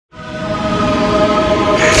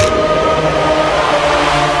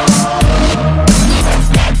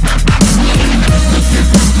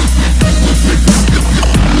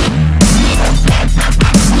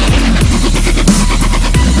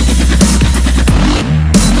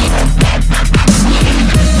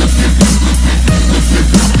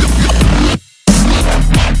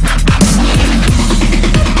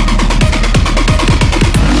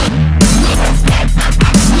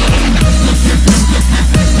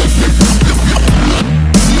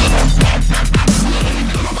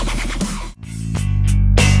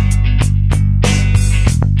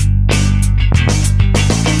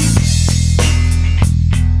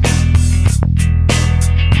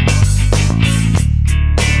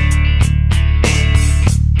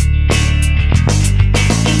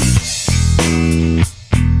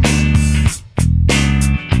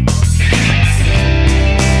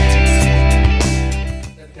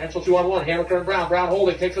2-on-1. Hamilton and Brown. Brown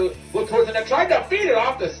holding. Takes a look towards the net. Tried to feed it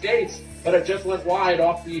off the skates, but it just went wide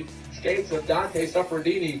off the skates of Dante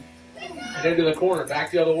Suffredini. And into the corner.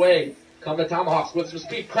 Back the other way. Come the Tomahawks with some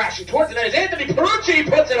speed. Crashing towards the net. Anthony Parrucci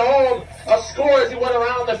puts it home. A score as he went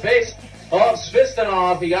around the face of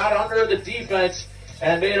Svistanov. He got under the defense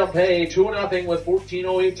and made him pay 2-0 with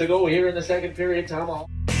 14:08 to go here in the second period. Tomahawks.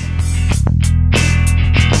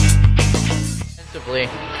 Defensively,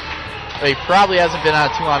 but he probably hasn't been on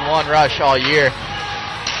a 2-on-1 rush all year.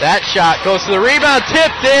 That shot goes to the rebound,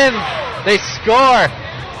 tipped in. They score.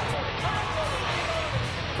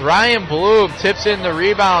 Ryan Bloom tips in the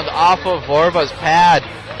rebound off of Vorva's pad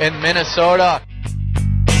in Minnesota.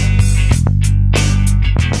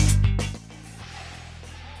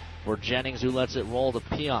 For Jennings, who lets it roll to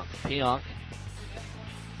Pionk. Pionk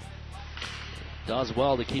does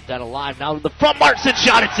well to keep that alive. Now to the front, Martinsen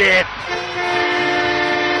shot, it's in!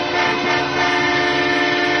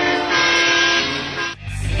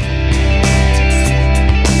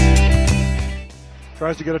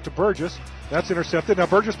 Tries to get it to Burgess. That's intercepted. Now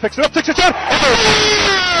Burgess picks it up, takes a shot.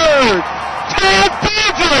 Todd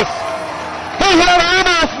Burgess, who had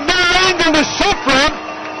almost no angle to shoot from,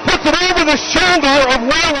 puts it over the shoulder of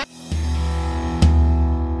Willie.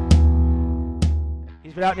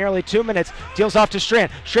 He's been out nearly 2 minutes. Deals off to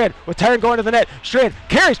Strand. Strand with Tyron going to the net. Strand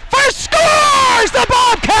carries. First scores! The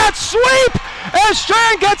Bobcats sweep! As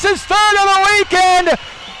Strand gets his third of the weekend.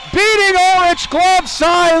 Beating Ulrich glove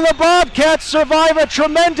side, the Bobcats survive a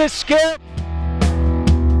tremendous scare.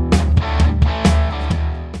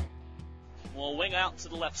 Will wing out to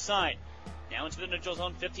the left side. Now into the neutral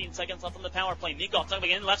zone, 15 seconds left on the power play. Meekhof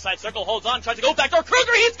tumbling in, left side circle, holds on, tries to go backdoor.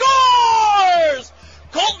 Krueger, he scores!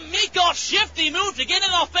 Colton Meekhof shifty move to get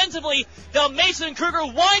in offensively. The Mason Krueger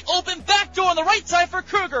wide open backdoor on the right side for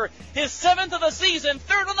Krueger. His 7th of the season,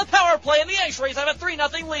 3rd on the power play, and the IceRays have a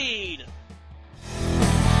 3-0 lead.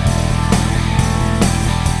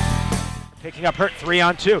 Picking up Hurt,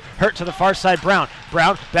 3-on-2. Hurt to the far side, Brown.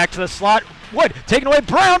 Brown back to the slot. Wood taken away.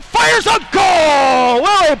 Brown fires a goal!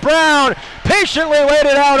 Willie Brown patiently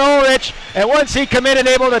waited out Ulrich, and once he committed,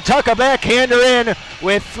 able to tuck a backhander in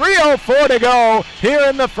with 3:04 to go. Here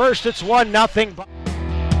in the first, it's 1-0.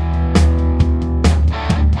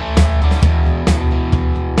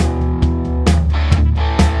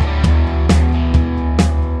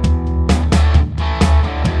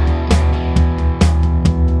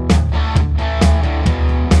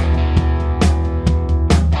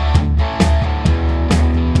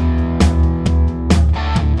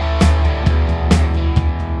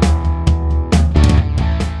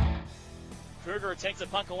 Krueger takes the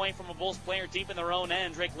puck away from a Bulls player deep in their own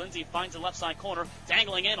end. Drake Lindsay finds the left side corner,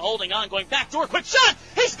 dangling in, holding on, going back door, quick shot!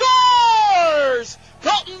 He scores!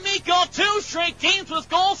 Colton Meekhof, 2 straight games with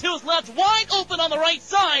goals. He was left wide open on the right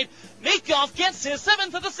side. Meekhof gets his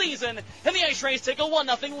 7th of the season, and the IceRays take a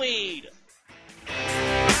 1-0 lead.